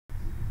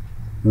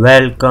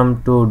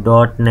Welcome to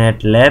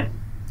 .NET Lab.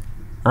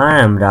 I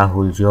am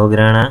Rahul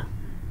Jograna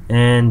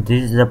and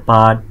this is the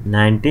part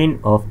 19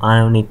 of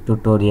Ionic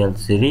tutorial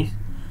series.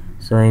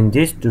 So in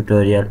this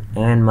tutorial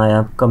and my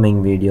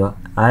upcoming video,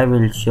 I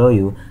will show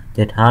you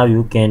that how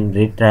you can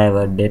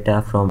retrieve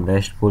data from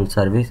RESTful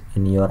service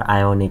in your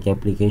Ionic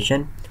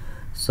application.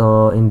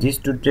 So in this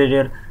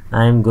tutorial,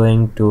 I am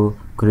going to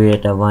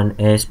create a one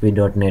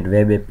ASP.NET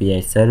Web API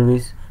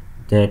service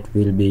that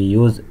will be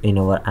used in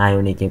our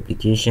Ionic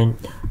application.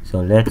 So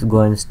let's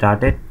go and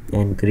start it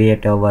and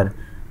create our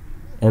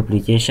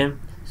application.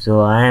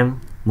 So I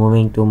am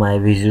moving to my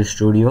Visual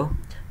Studio.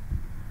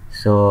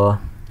 So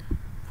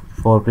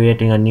for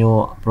creating a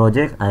new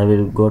project, I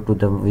will go to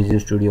the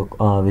Visual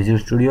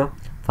Studio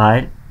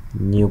file,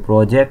 new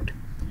project,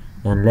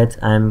 and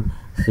I'm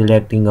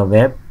selecting a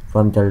web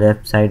from the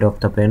left side of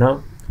the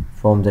panel.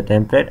 From the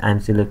template, I'm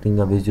selecting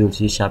a Visual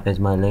C# as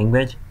my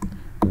language,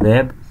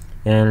 web,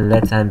 and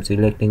I'm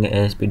selecting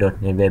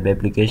ASP.NET Web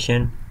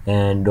application,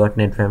 and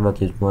 .NET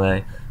framework is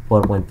my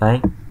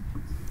 4.5.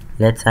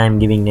 I'm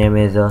giving name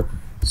as a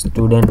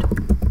student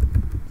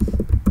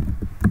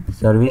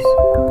service,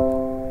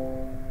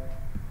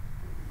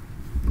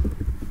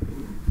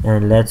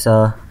 and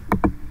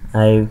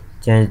I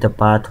change the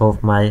path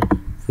of my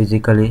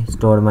physically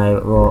store my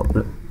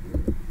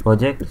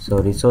project. So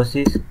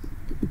resources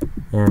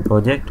and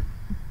project,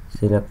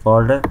 select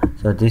folder.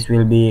 So this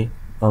will be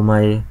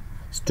my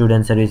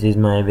student service is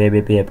my web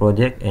API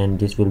project, and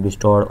this will be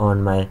stored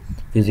on my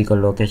physical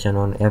location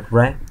on F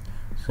drive.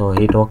 So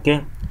hit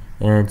OK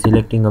and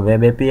selecting a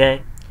web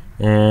API,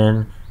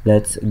 and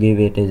let's give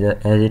it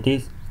as it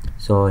is.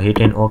 So hit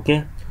an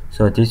OK.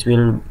 So this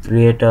will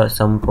create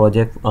one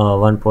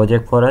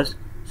project for us.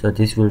 So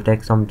this will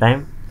take some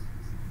time.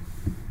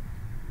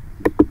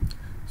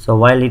 So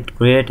while it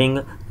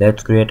creating,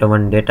 let's create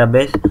one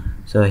database.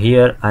 So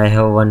here I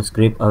have one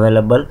script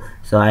available.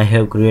 So I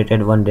have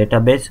created one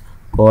database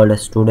called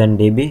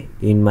StudentDB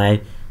in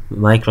my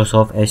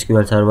Microsoft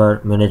SQL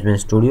Server Management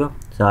Studio.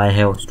 So I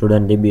have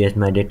StudentDB as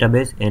my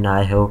database, and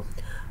I have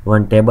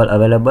one table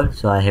available.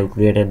 So I have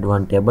created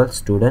one table,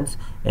 students,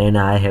 and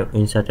I have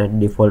inserted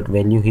default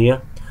value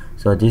here.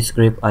 So this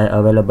script I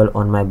available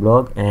on my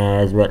blog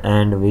as well,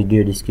 and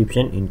video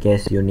description in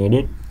case you need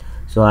it.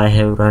 So I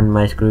have run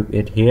my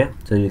script here.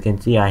 So you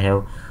can see I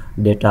have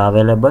data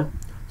available.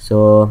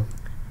 So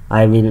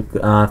I will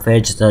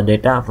fetch the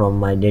data from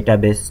my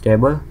database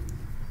table.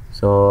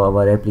 So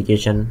our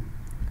application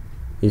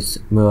is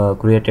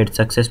created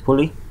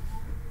successfully.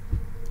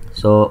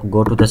 So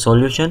go to the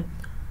solution.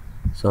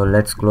 So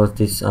let's close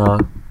this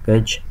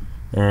page,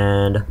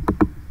 and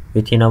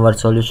within our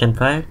solution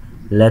file,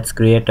 let's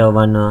create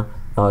one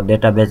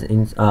database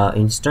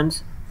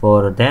instance.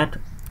 For that,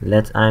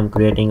 I'm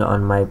creating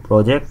on my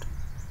project,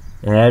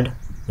 add,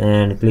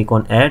 and click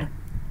on add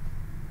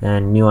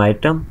and new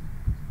item.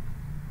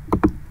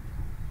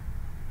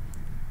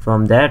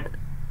 From that,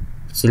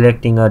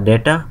 selecting a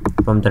data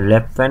from the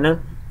left panel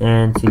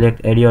and select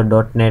add your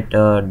 .NET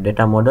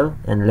data model,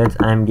 and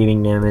I'm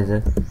giving name as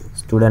a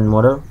student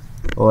model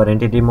or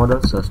entity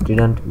model. So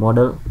student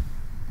model.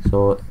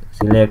 So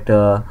select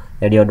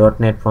add your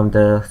 .NET from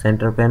the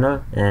center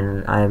panel,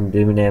 and I am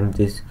rename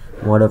this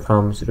model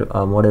from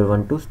model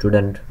 1 to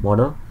student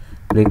model.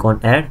 Click on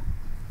add,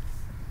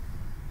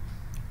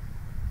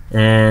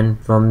 and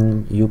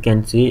from you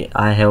can see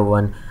I have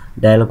one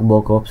dialog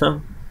box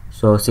option.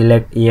 So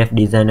select EF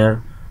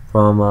designer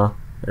from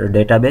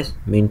database,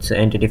 means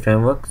entity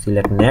framework,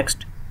 select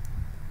next,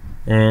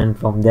 and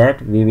from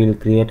that we will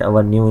create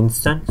our new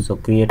instance. So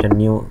create a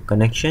new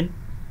connection,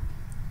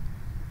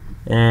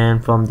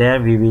 and from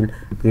there we will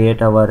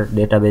create our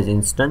database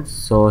instance.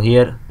 So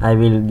here I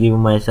will give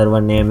my server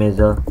name as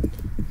a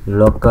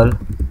local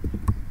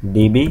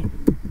db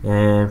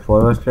and /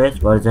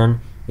 version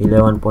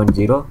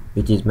 11.0,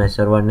 which is my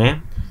server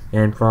name,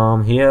 and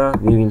from here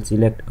we will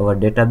select our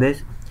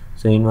database.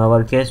 So in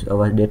our case,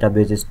 our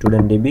database is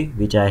StudentDB,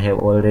 which I have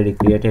already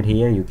created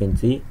here. You can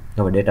see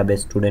our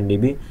database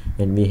StudentDB,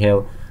 and we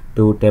have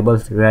two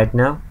tables right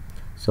now.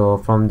 So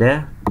from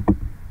there,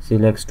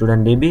 select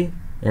StudentDB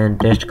and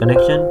test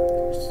connection.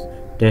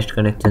 Test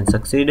connection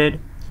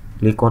succeeded.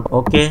 Click on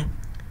OK,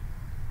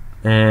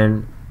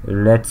 and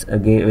let's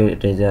give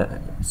it as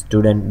a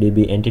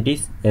StudentDB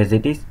entities as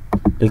it is.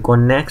 Click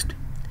on next,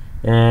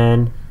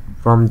 and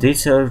from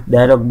this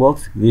dialog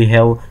box we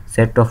have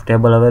set of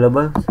table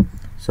available.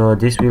 So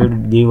this will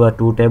give a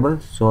two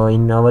tables. So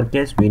in our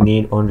case we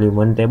need only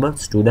one table,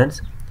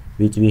 students,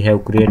 which we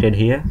have created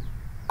here,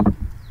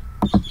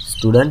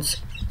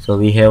 students. So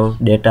we have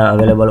data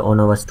available on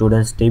our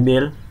students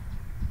table.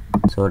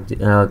 So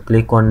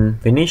click on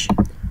finish.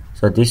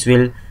 So this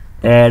will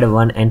add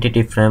one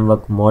entity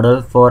framework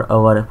model for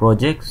our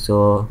project.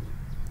 So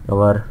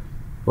our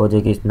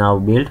project is now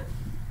built.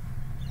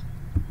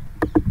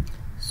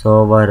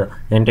 So our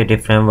entity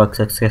framework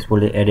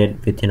successfully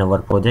added within our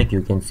project.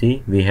 You can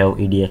see we have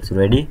EDX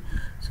ready.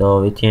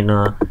 So within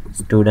a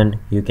student,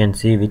 you can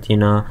see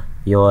within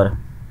your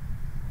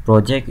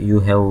project you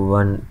have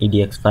one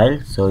EDX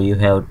file. So you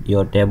have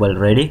your table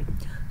ready.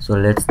 So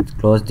let's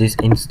close this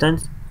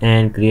instance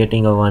and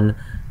creating a one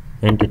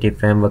entity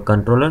framework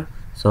controller.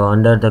 So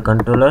under the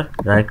controller,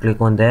 right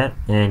click on there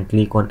and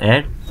click on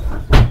add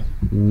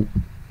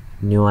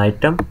new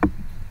item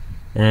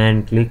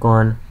and click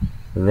on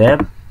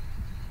web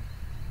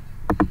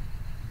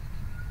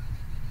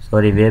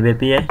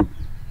API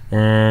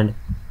and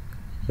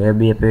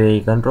web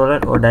API controller,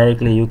 or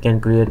directly you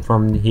can create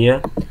from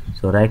here.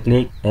 So right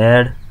click,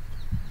 add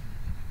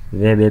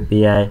web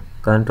API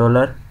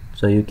controller.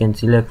 So you can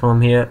select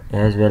from here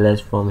as well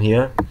as from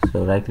here.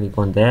 So right click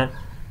on there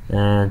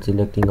and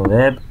selecting a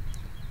web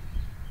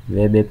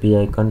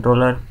API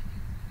controller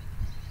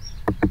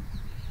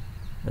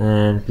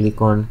and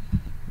click on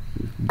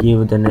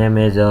give the name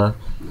as a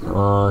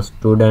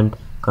student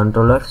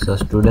controller. So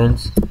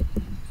students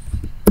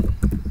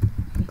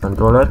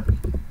controller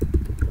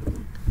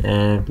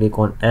and click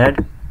on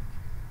add.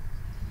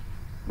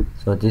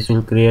 So this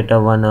will create a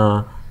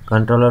one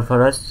controller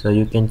for us. So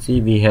you can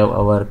see we have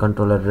our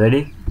controller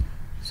ready.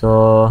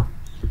 So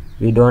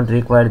we don't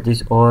require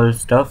this all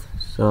stuff,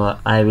 so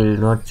I will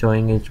not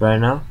showing it right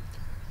now.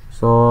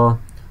 So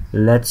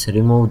let's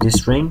remove this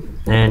string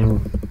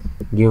and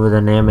give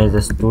the name as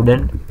a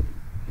student.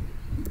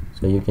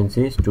 So you can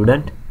see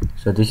student.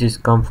 So this is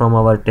come from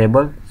our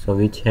table, so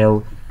which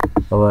have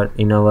our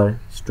in our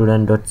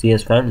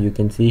student.cs file. You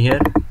can see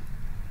here.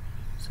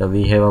 So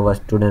we have our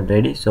student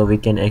ready, so we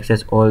can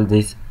access all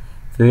this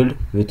field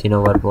within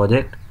our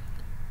project.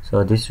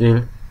 So this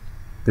will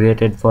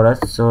created for us.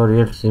 So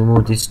let's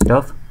remove this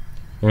stuff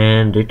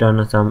and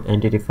return some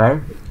entity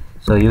file.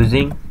 So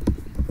using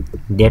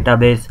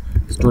database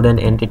student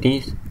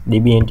entities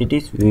db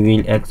entities, we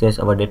will access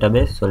our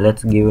database. So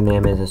let's give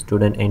name as a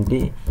student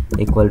entity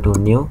equal to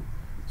new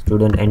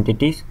student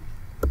entities,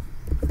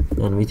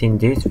 and within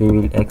this we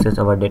will access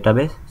our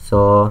database.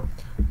 So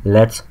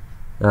let's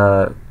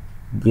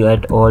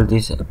get all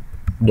this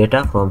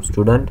data from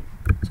student.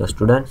 So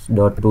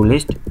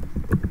students.toList.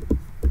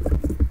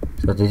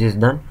 So this is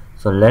done.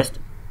 So let's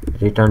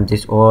return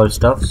this all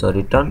stuff. So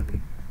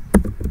return.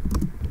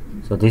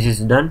 So this is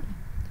done.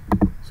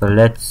 So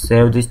let's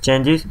save these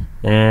changes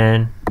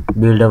and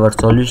build our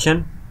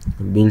solution.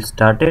 Build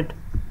started.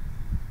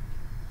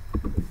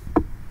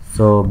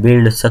 So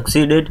build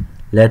succeeded.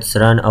 Let's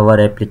run our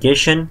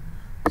application.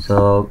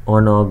 So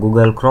on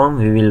Google Chrome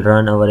we will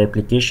run our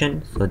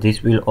application. So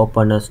this will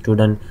open a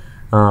student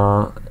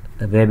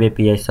web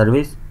API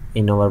service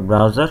in our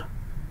browser.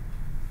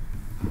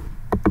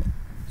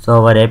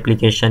 So our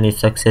application is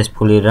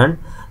successfully run.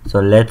 So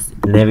let's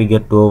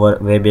navigate to our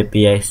web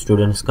API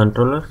students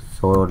controller.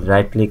 So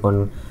right click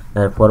on /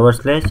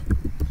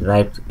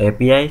 right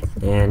API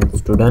and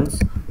students,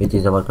 which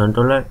is our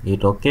controller,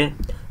 hit OK.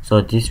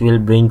 So this will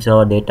bring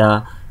our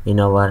data in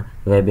our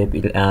web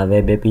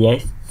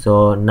APIs.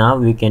 So now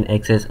we can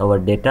access our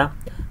data,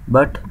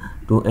 but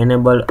to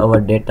enable our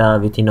data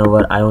within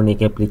our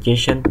Ionic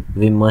application,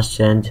 we must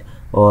change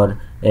or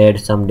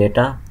add some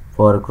data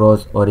for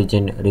cross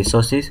origin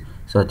resources.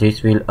 So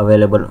this will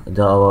available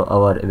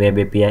our web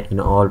API in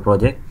all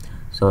project.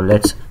 So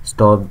let's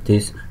stop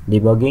this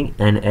debugging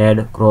and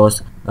add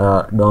cross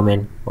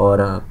domain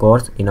or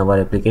course in our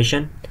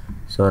application.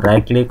 So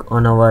right click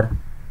on our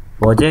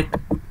project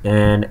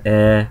and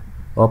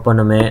open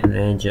a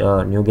manage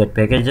NuGet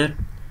packager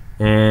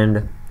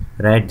and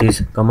write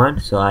this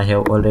command. So I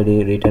have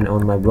already written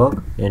on my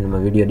blog and my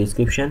video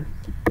description,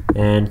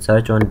 and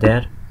search on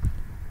there.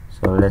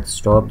 So let's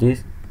stop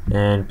this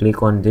and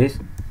click on this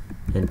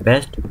and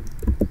paste.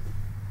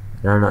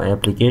 Run our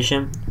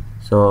application.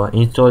 So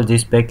install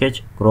this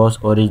package cross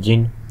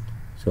origin.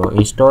 So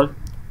install.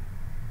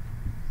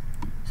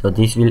 So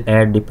this will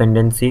add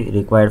dependency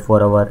required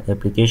for our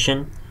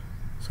application.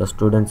 So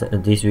students,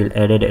 this will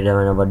added in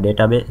our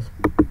database.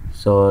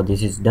 So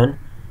this is done.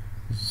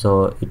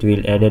 So it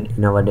will added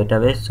in our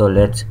database. So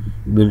let's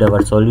build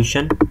our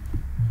solution.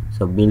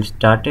 So build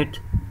started.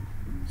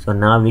 So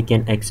now we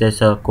can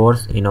access a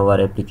course in our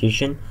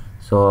application.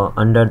 So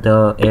under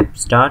the app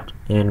start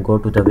and go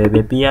to the web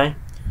API.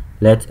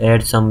 Let's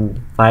add some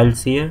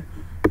files here.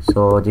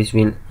 So this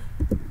will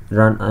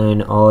run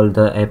in all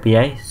the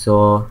API.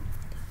 So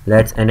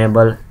let's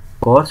enable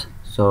course.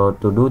 So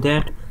to do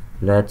that,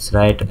 let's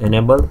write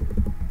enable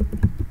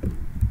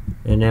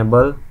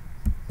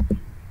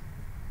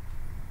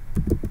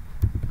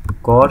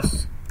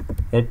course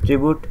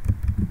attribute.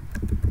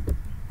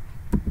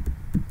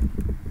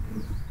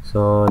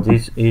 So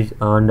this is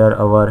under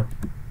our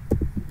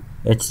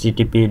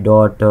http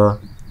dot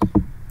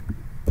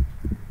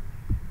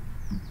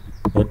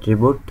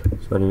attribute.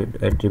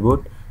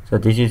 So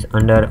this is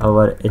under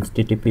our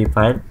http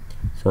file.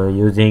 So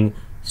using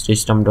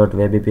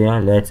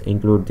system.webapi, let's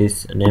include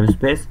this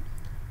namespace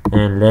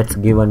and let's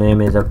give a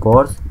name as a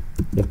course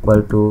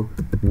equal to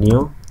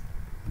new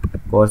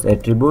course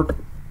attribute.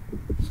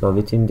 So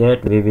within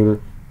that we will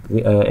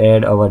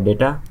add our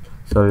data.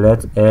 So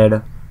let's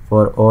add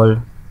for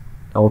all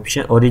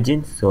option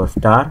origins, so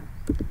star,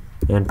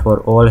 and for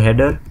all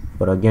header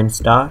for again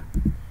star,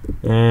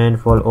 and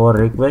for all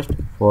request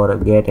for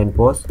get and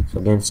post, so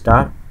again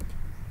star.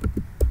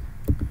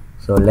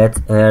 So So let's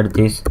add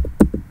this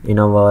in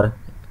our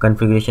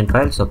configuration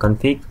file. So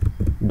config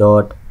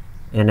dot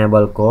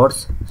enable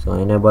course, so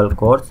enable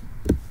course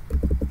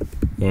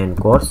and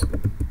course.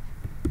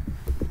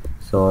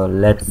 So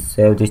let's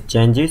save these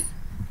changes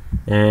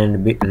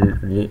and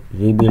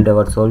rebuild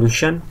our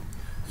solution.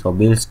 So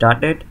build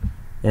started,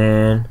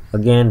 and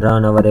again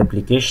run our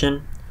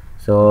application.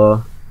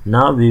 So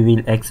now we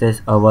will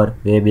access our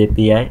web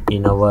API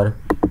in our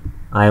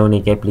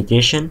Ionic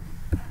application.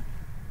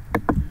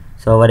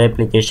 So our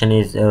application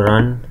is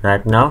run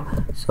right now.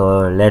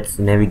 So let's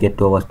navigate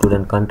to our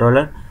student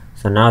controller.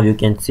 So now you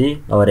can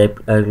see our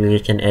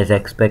application as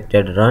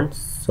expected runs.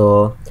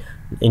 So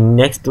in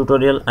next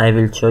tutorial I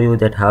will show you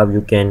that how you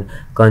can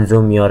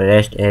consume your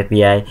REST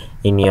API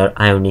in your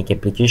Ionic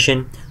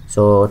application.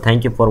 So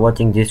thank you for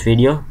watching this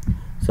video.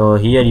 So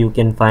here you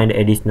can find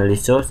additional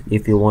resource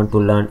if you want to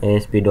learn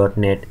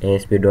ASP.NET,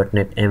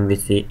 ASP.NET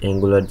MVC,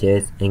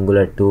 AngularJS,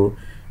 Angular 2,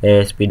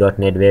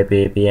 ASP.NET Web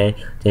API,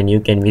 then you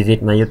can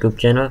visit my YouTube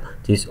channel.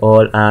 These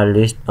all are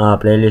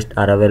playlists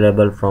are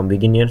available from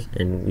beginners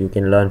and you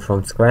can learn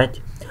from scratch.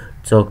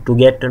 So to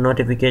get the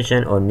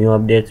notification or new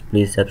updates,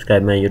 please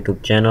subscribe my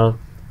YouTube channel.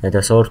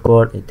 The source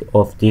code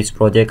of this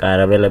project are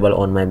available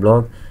on my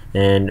blog,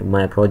 and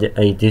my project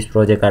this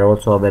project are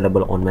also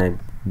available on my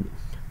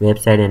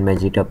website and my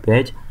GitHub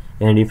page.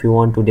 And if you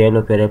want to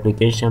develop your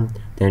application,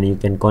 then you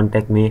can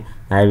contact me.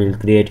 I will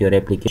create your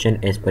application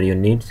as per your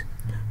needs.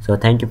 So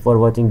thank you for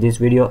watching this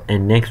video,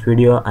 and next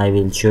video I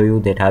will show you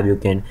that how you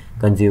can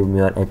consume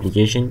your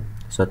application.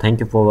 So thank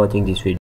you for watching this video.